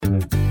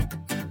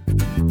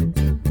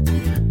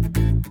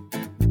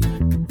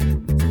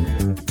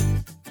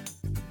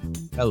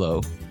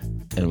Hello,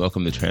 and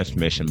welcome to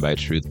Transformation by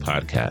Truth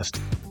podcast,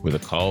 where the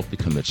called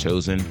become the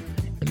chosen,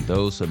 and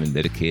those who have been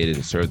dedicated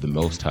to serve the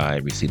Most High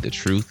receive the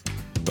truth,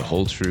 the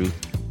whole truth,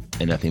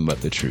 and nothing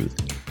but the truth,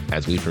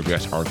 as we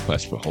progress our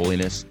quest for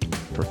holiness,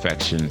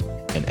 perfection,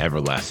 and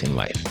everlasting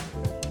life.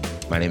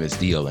 My name is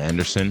D.L.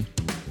 Anderson.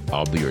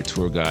 I'll be your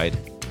tour guide.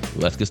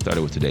 Let's get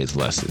started with today's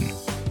lesson.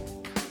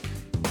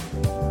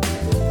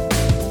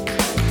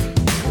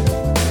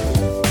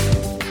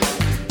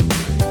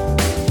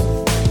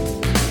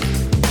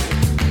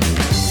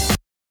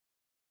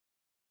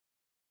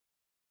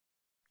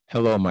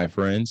 Hello, my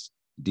friends.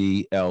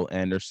 D.L.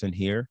 Anderson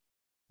here.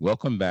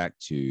 Welcome back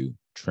to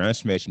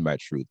Transformation by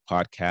Truth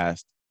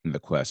podcast and the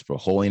quest for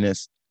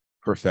holiness,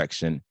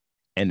 perfection,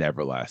 and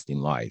everlasting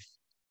life.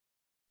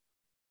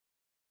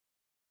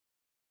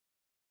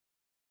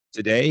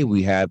 Today,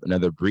 we have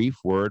another brief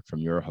word from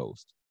your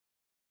host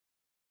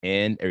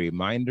and a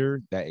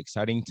reminder that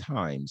exciting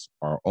times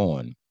are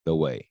on the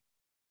way.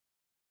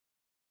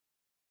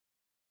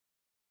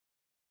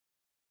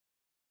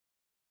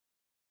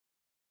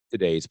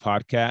 Today's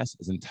podcast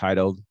is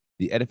entitled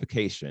The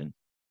Edification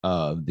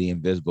of the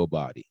Invisible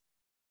Body,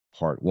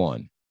 Part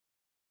 1.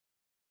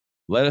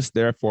 Let us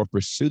therefore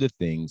pursue the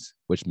things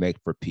which make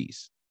for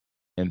peace,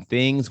 and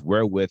things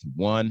wherewith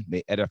one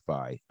may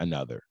edify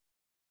another.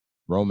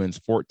 Romans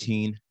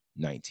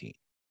 14:19.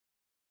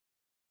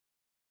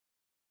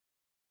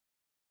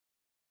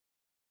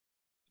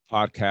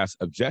 Podcast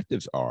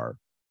objectives are: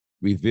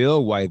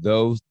 reveal why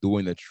those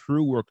doing the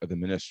true work of the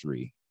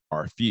ministry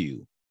are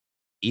few,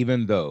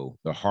 even though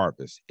the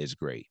harvest is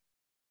great.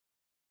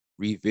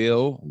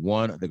 Reveal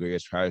one of the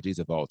greatest tragedies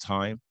of all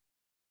time,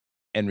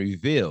 and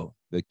reveal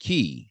the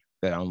key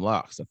that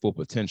unlocks the full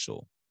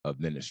potential of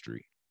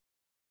ministry.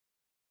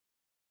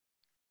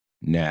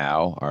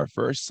 Now, our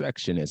first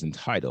section is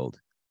entitled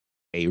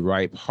A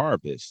Ripe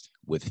Harvest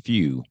with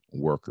Few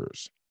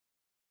Workers.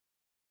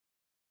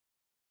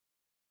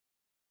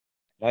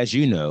 As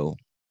you know,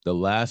 the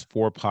last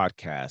 4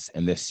 podcasts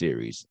in this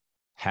series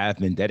have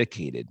been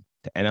dedicated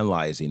to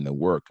analyzing the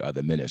work of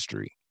the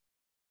ministry.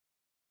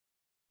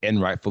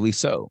 And rightfully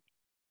so,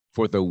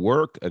 for the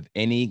work of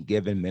any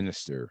given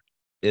minister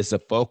is a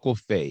focal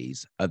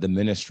phase of the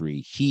ministry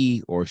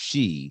he or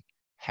she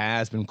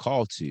has been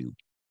called to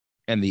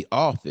and the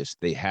office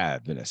they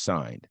have been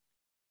assigned.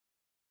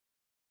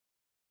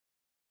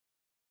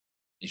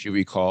 As you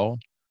recall,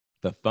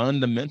 the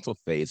fundamental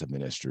phase of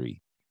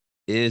ministry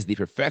is the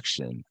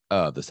perfection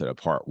of the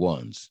set-apart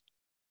ones.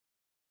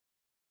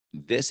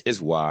 This is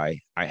why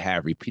I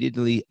have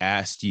repeatedly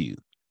asked you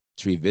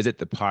to revisit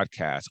the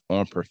podcast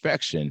on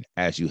perfection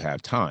as you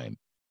have time,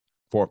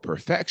 for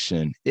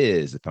perfection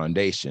is the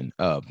foundation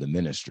of the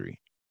ministry.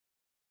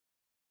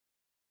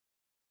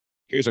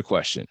 Here's a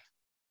question.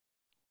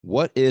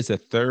 What is the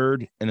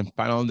third and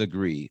final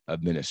degree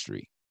of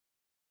ministry?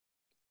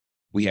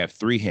 We have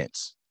 3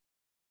 hints.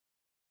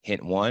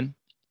 Hint 1,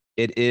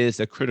 it is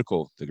a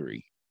critical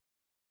degree.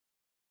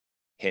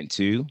 Hint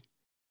 2,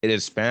 it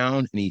is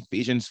found in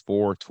Ephesians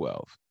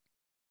 4:12.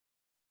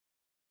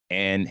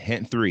 And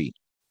hint 3,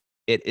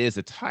 it is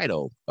the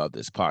title of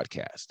this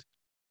podcast.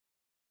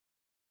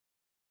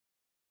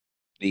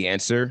 The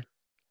answer,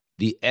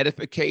 the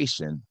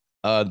edification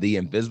of the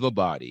invisible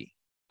body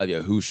of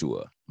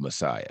Yahushua,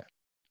 Messiah.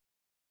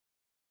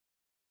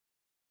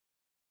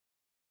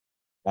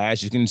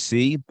 As you can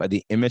see by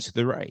the image to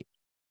the right,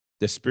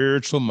 the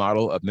spiritual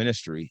model of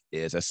ministry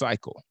is a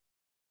cycle.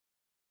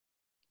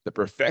 The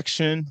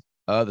perfection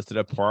of the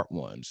set-apart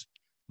ones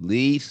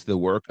leads to the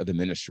work of the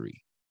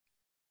ministry,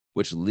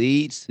 which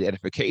leads to the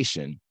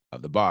edification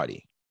of the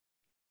body,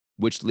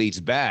 which leads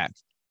back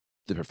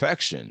to the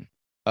perfection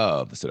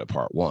of the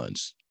set-apart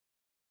ones.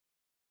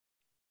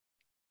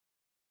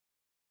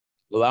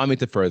 Allow me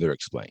to further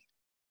explain.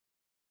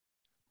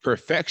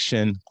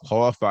 Perfection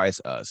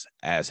qualifies us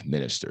as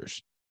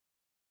ministers,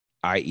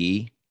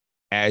 i.e.,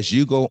 as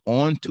you go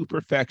on to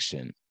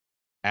perfection,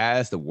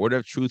 as the word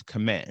of truth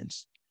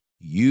commands,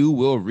 you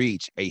will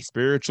reach a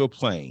spiritual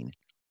plane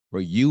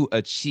where you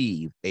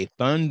achieve a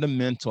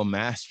fundamental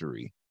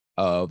mastery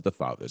of the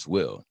Father's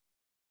will.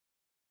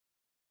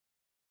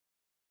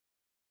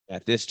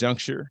 At this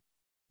juncture,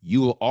 you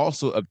will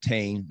also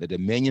obtain the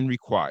dominion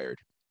required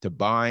to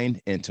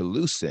bind and to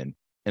loosen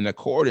in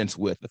accordance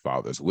with the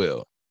Father's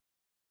will.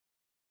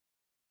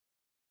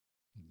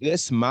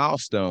 This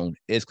milestone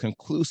is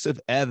conclusive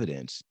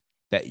evidence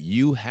that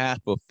you have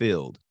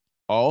fulfilled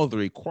all the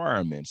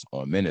requirements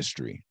on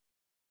ministry.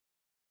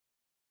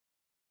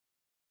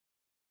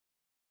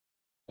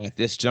 At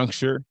this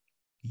juncture,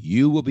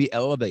 you will be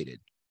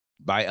elevated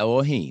by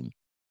Elohim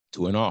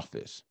to an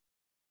office.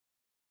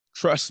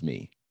 Trust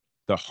me,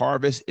 the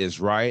harvest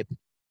is ripe,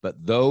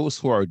 but those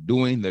who are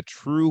doing the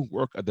true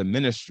work of the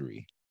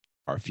ministry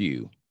are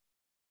few.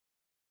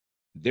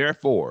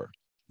 Therefore,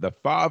 the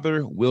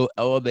Father will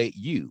elevate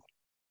you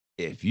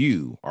if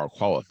you are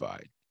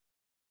qualified.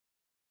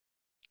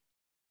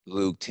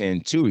 Luke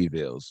 10:2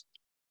 reveals,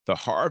 the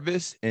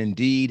harvest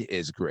indeed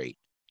is great,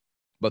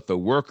 but the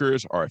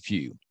workers are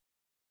few.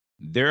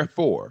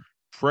 Therefore,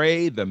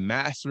 Pray the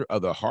master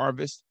of the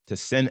harvest to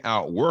send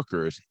out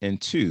workers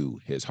into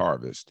his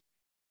harvest.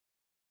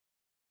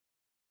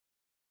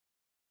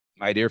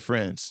 My dear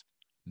friends,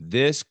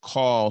 this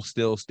call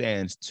still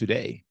stands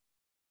today.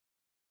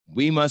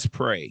 We must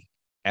pray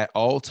at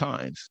all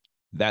times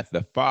that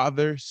the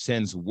Father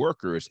sends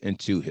workers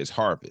into his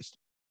harvest.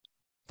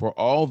 For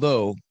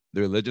although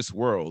the religious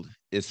world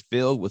is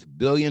filled with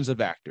billions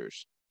of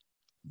actors,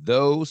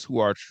 those who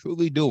are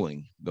truly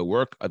doing the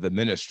work of the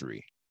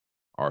ministry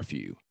are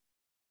few.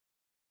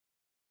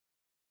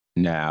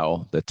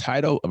 Now, the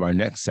title of our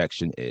next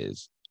section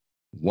is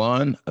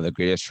One of the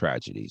Greatest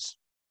Tragedies.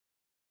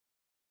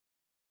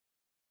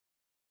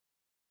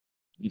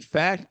 The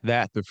fact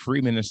that the free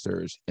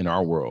ministers in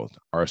our world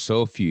are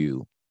so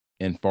few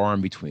and far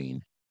in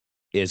between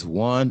is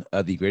one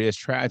of the greatest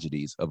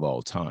tragedies of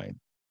all time.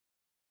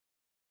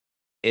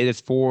 It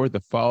is for the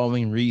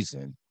following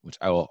reason, which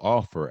I will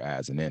offer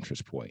as an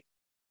interest point.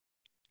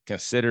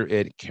 Consider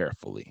it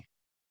carefully.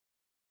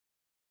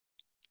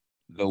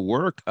 The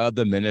work of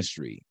the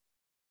ministry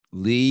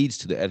leads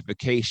to the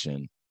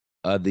edification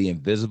of the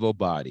invisible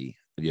body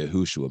of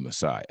Yahushua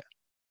Messiah.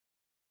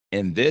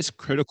 And this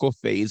critical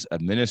phase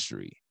of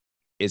ministry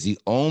is the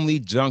only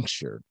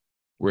juncture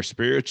where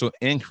spiritual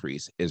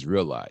increase is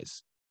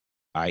realized,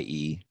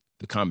 i.e.,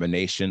 the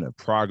combination of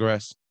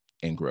progress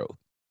and growth.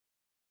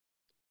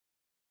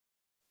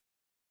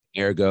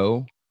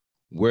 Ergo,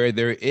 where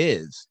there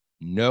is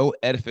no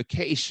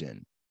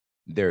edification,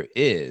 there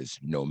is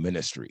no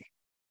ministry.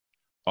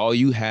 All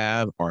you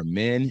have are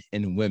men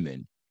and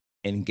women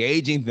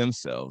engaging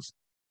themselves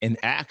in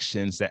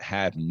actions that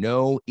have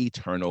no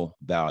eternal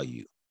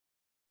value,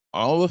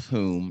 all of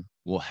whom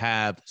will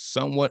have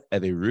somewhat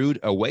of a rude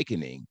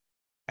awakening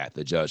at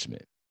the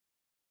judgment.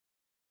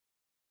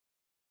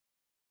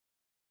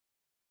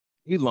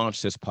 We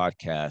launched this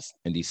podcast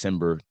in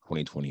December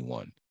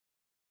 2021.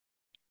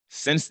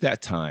 Since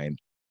that time,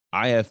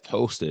 I have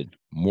posted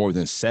more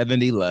than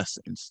 70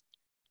 lessons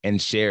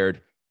and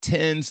shared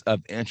tens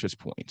of interest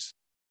points,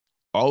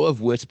 all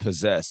of which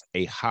possess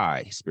a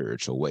high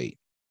spiritual weight.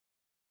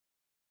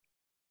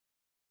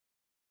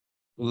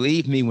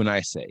 Believe me when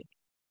I say,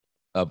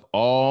 of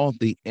all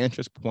the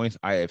interest points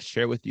I have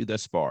shared with you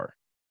thus far,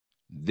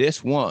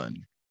 this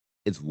one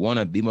is one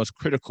of the most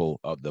critical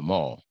of them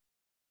all.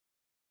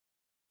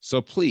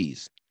 So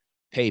please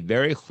pay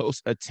very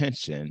close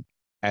attention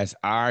as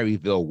I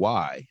reveal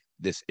why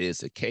this is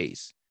the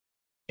case,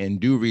 and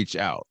do reach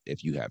out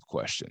if you have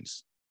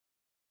questions.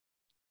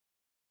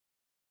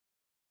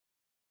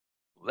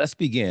 Let's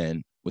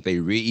begin with a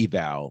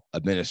re-eval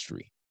of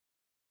ministry,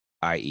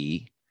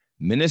 i.e.,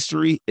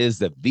 ministry is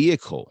the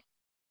vehicle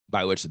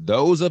by which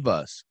those of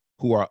us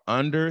who are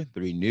under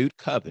the renewed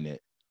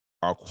covenant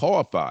are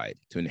qualified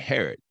to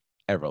inherit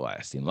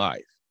everlasting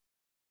life.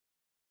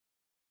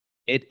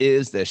 It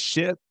is the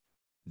ship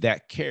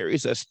that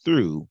carries us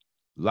through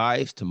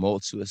life's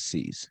tumultuous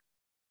seas.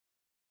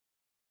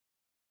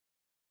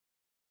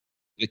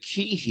 The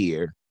key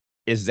here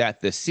is that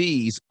the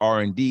seas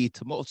are indeed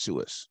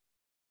tumultuous.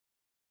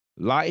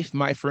 Life,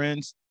 my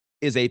friends,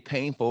 is a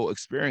painful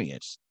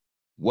experience,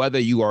 whether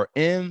you are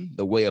in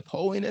the way of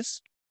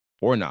holiness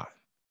or not.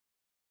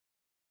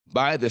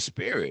 By the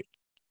Spirit,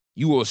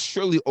 you will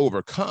surely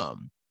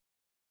overcome,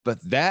 but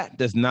that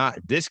does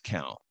not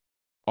discount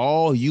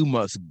all you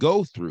must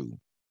go through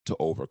to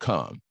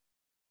overcome.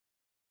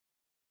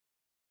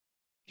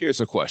 Here's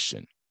a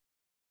question.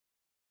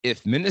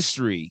 If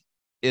ministry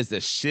is the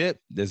ship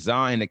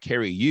designed to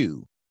carry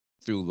you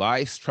through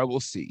life's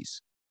troubled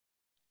seas,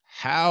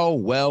 how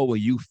well will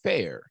you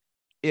fare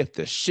if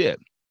the ship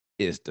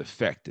is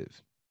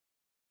defective?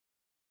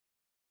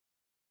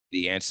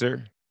 The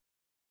answer,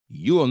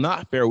 you will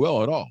not fare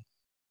well at all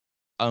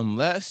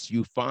unless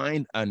you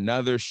find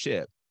another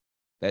ship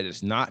that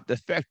is not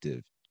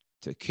defective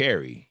to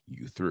carry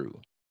you through.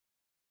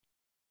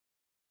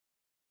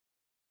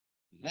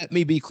 Let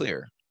me be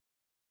clear.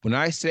 When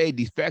I say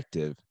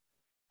defective,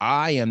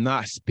 I am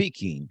not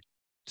speaking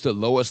to the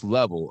lowest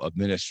level of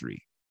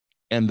ministry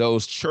and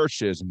those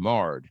churches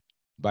marred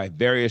by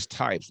various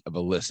types of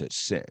illicit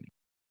sin.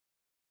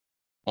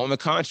 On the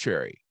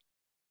contrary,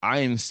 I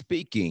am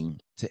speaking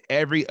to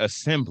every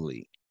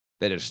assembly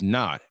that is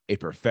not a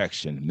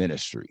perfection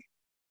ministry.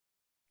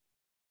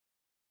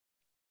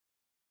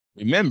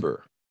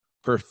 Remember,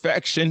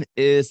 perfection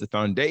is the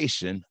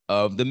foundation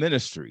of the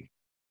ministry.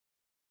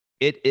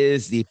 It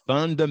is the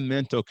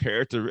fundamental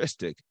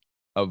characteristic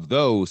of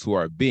those who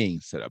are being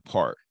set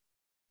apart.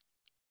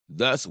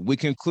 Thus, we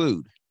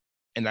conclude,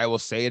 and I will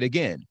say it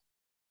again,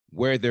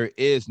 where there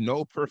is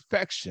no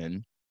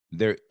perfection,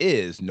 there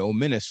is no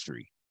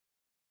ministry.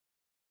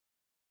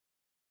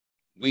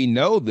 We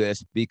know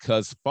this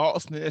because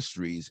false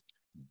ministries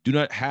do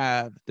not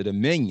have the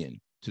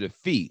dominion to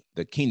defeat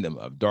the kingdom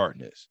of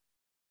darkness.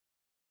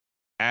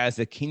 As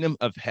the kingdom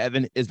of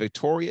heaven is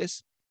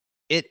victorious,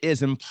 it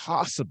is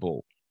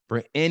impossible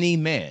for any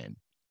man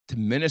to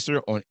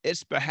minister on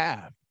its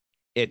behalf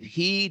if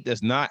he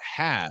does not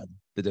have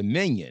the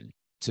dominion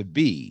to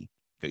be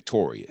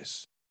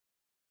victorious.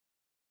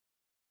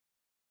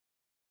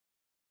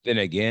 Then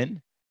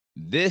again,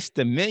 this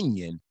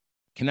dominion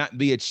cannot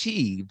be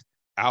achieved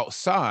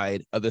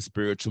outside of the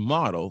spiritual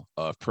model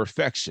of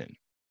perfection.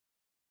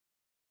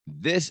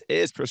 This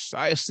is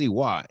precisely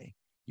why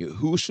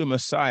Yahushua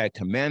Messiah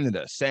commanded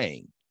us,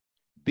 saying,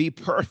 "Be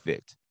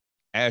perfect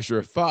as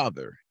your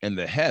Father in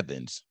the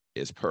heavens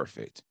is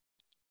perfect."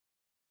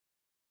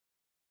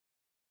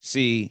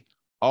 See,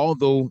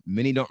 although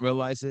many don't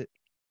realize it,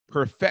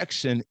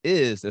 perfection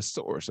is the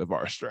source of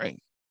our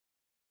strength.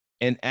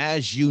 And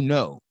as you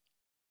know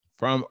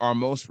from our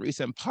most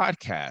recent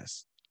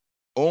podcast,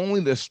 only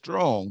the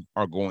strong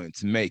are going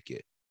to make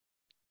it.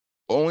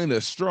 Only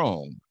the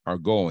strong are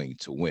going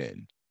to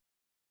win.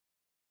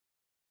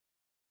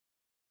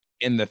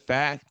 And the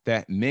fact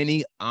that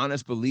many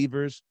honest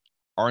believers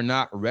are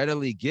not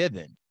readily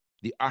given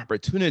the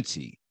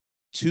opportunity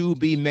to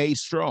be made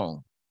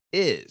strong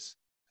is,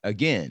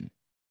 again,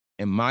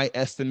 in my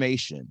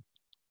estimation,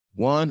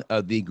 one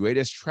of the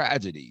greatest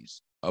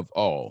tragedies of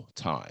all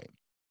time.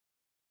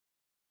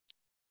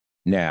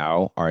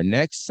 Now, our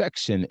next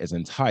section is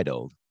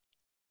entitled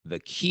 "The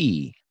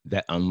Key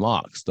That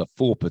Unlocks the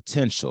Full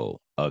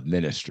Potential of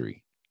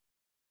Ministry."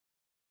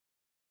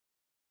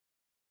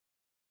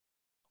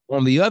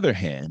 On the other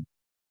hand,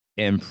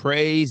 and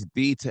praise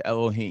be to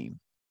Elohim,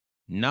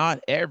 not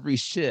every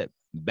ship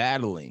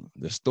battling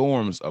the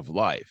storms of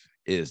life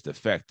is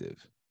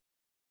defective.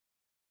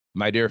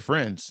 My dear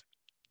friends,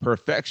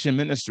 perfection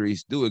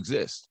ministries do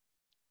exist.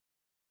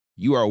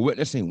 You are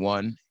witnessing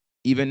one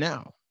even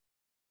now.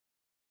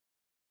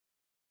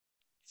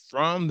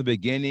 From the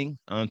beginning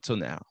until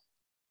now,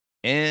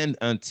 and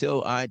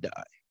until I die,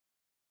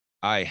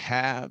 I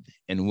have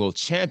and will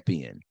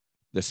champion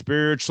the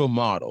spiritual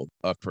model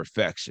of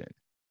perfection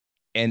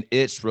and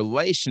its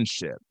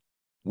relationship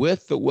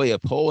with the way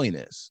of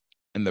holiness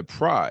and the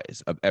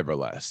prize of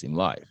everlasting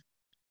life.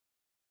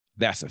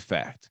 That's a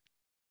fact.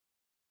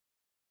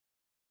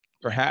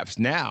 Perhaps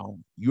now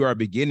you are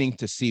beginning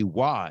to see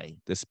why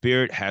the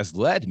Spirit has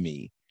led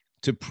me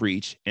to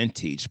preach and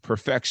teach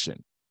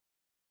perfection.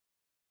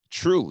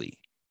 Truly,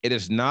 it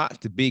is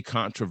not to be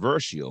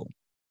controversial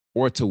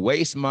or to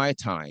waste my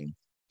time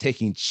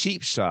taking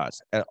cheap shots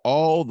at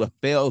all the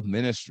failed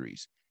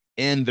ministries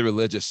in the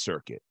religious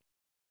circuit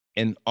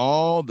and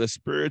all the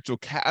spiritual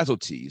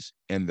casualties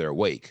in their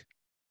wake.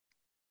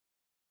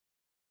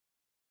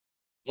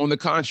 On the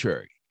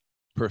contrary,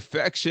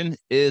 perfection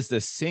is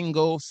the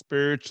single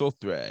spiritual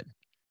thread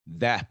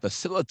that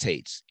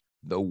facilitates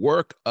the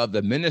work of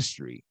the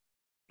ministry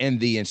and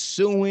the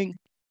ensuing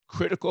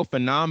critical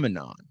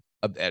phenomenon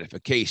of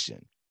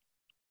edification,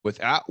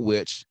 without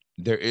which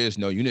there is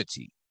no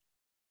unity,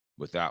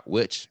 without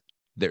which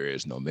there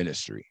is no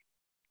ministry.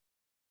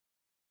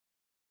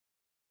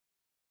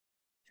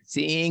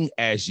 Seeing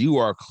as you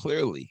are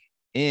clearly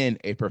in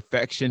a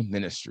perfection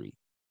ministry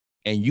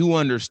and you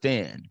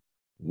understand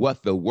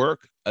what the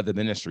work of the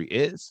ministry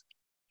is,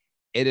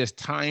 it is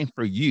time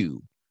for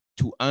you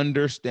to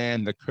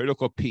understand the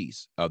critical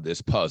piece of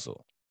this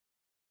puzzle.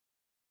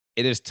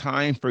 It is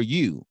time for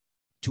you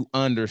to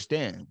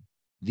understand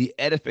the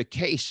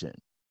edification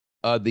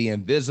of the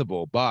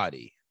invisible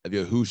body of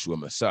Yahushua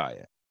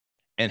Messiah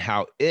and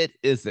how it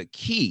is the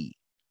key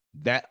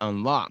that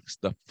unlocks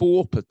the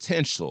full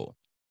potential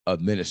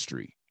of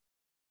ministry.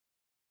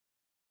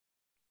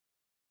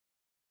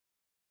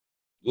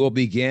 We'll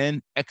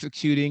begin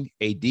executing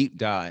a deep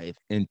dive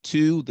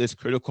into this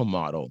critical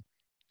model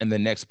in the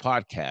next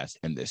podcast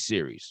in this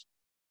series.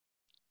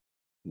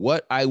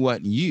 What I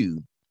want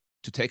you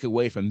to take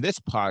away from this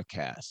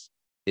podcast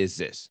is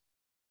this: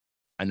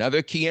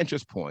 another key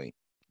interest point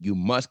you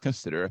must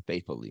consider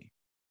faithfully.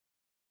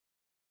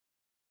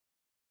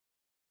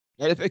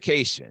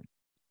 Edification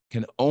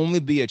can only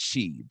be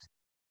achieved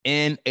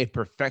in a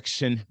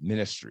perfection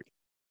ministry.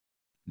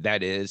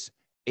 That is,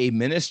 a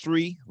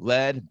ministry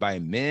led by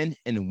men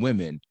and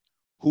women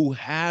who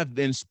have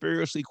been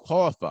spiritually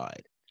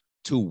qualified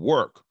to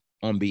work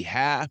on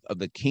behalf of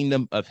the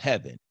kingdom of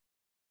heaven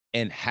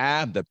and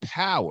have the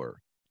power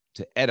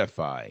to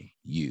edify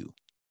you.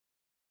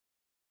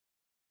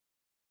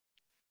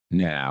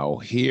 Now,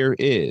 here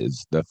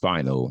is the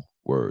final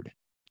word.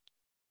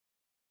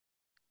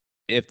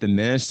 If the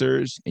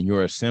ministers in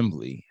your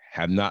assembly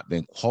have not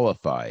been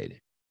qualified,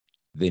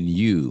 then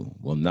you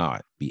will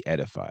not be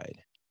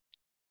edified.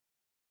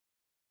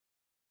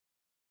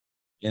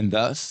 And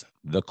thus,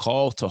 the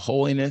call to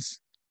holiness,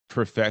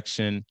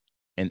 perfection,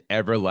 and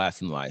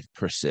everlasting life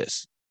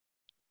persists.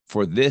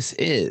 For this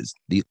is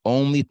the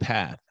only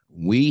path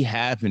we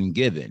have been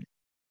given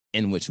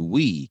in which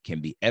we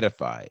can be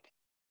edified.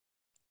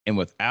 And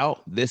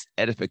without this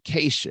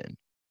edification,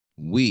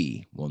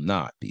 we will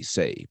not be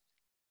saved.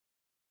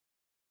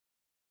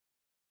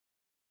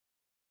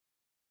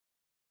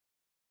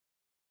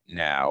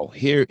 Now,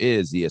 here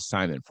is the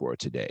assignment for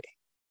today.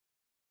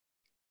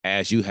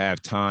 As you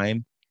have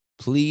time,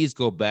 please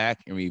go back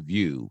and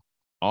review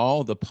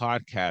all the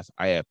podcasts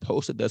I have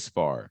posted thus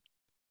far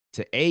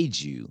to aid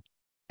you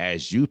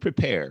as you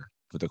prepare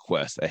for the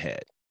quest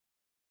ahead.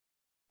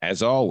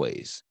 As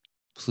always,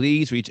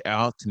 please reach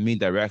out to me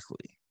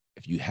directly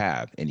if you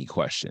have any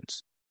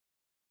questions.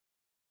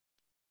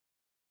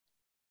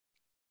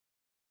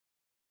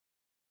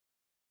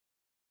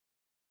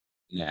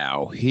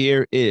 Now,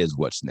 here is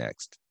what's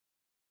next.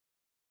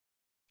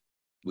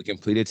 We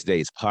completed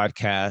today's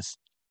podcast,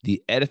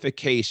 The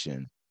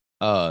Edification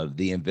of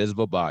the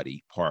Invisible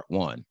Body, Part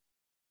 1.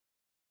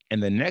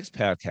 And the next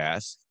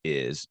podcast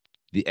is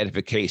The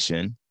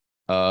Edification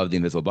of the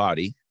Invisible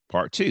Body,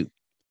 Part 2.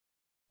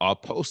 I'll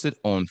post it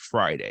on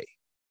Friday.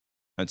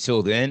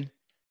 Until then,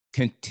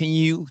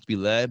 continue to be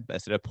led by the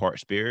set apart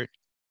spirit,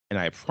 and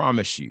I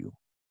promise you,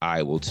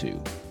 I will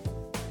too.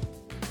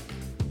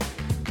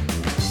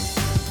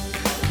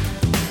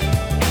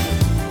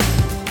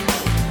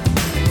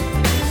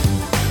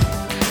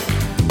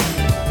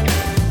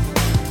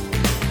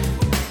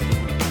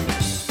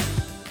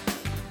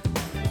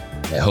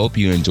 I hope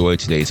you enjoyed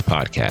today's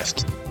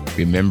podcast.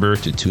 Remember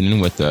to tune in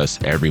with us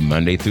every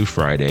Monday through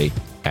Friday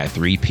at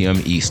 3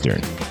 p.m.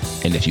 Eastern.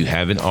 And if you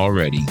haven't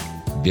already,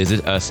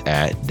 visit us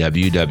at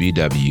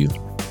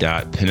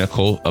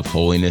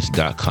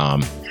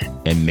www.pinnacleofholiness.com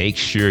and make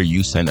sure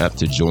you sign up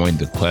to join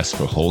the quest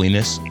for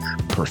holiness,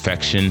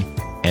 perfection,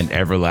 and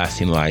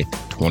everlasting life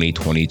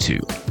 2022.